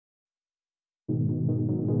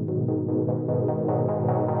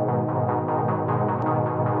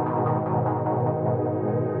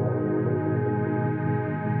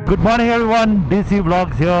Good morning everyone, DC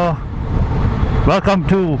Vlogs here. Welcome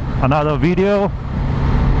to another video.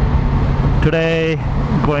 Today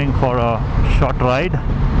going for a short ride,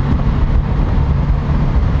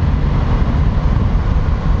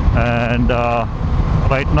 and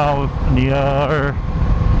right now near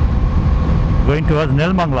going towards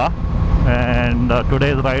Nelmangla, and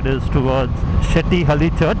today's ride is towards Shettihalli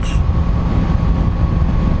Church.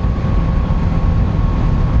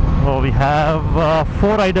 So we have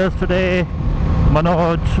 4 riders today: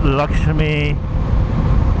 Manoj, Lakshmi,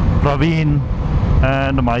 Praveen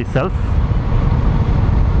and myself.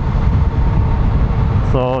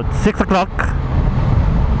 So it's 6 o'clock.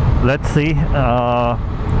 Let's see.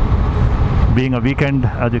 Being a weekend,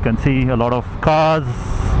 as you can see, a lot of cars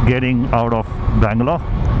getting out of Bangalore.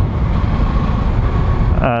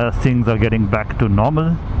 Things are getting back to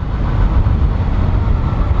normal.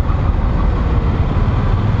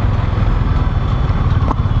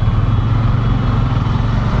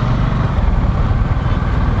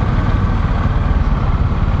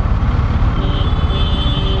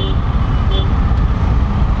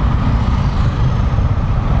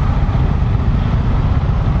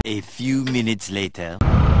 A few minutes later.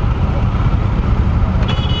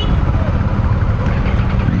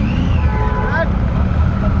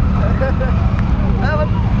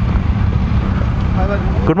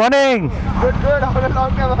 Good morning. Good. How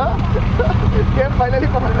long came finally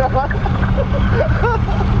for एकदम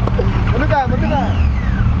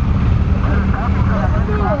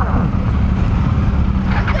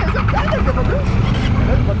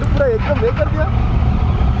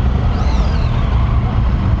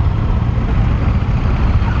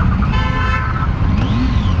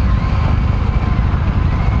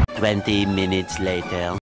 20 minutes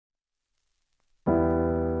later.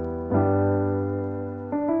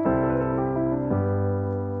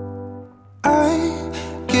 I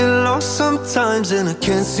get lost sometimes and I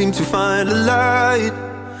can't seem to find a light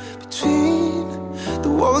between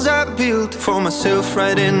the walls I built for myself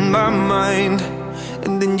right in my mind.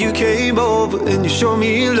 And then you came over and you showed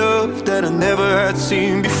me love that I never had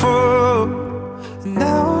seen before. And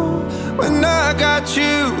now when I got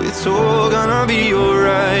you, it's all gonna be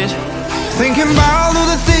alright. Thinking about all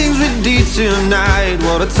the things we did tonight.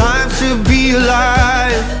 What a time to be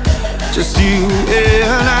alive. Just you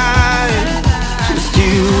and I. Just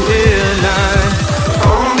you and I.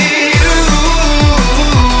 Only you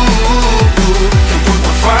can put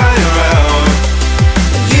my fire out.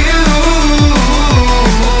 You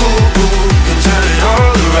can turn it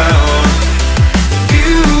all around. You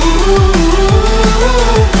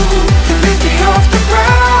can lift me off the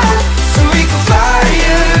ground so we can fly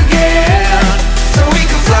again. So we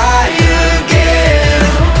can fly again.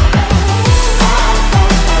 So we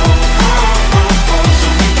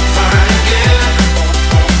can fly again.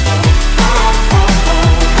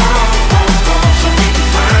 So we can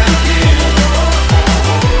fly again.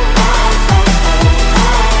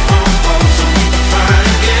 So we can fly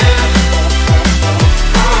again.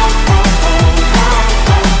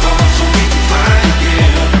 So we can fly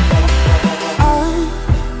again.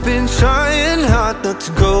 I've been trying hard not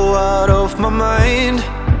to go out of my mind.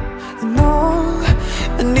 And all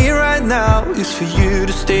I need right now is for you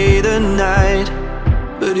to stay the night.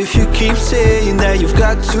 But if you keep saying that you've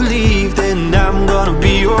got to leave, then I'm gonna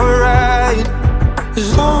be alright.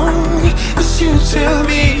 As long as you tell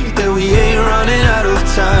me that we ain't running out of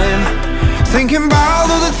time. Thinking about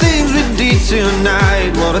all the things we did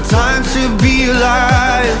tonight. What a time to be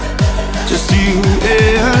alive. Just you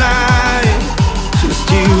and I.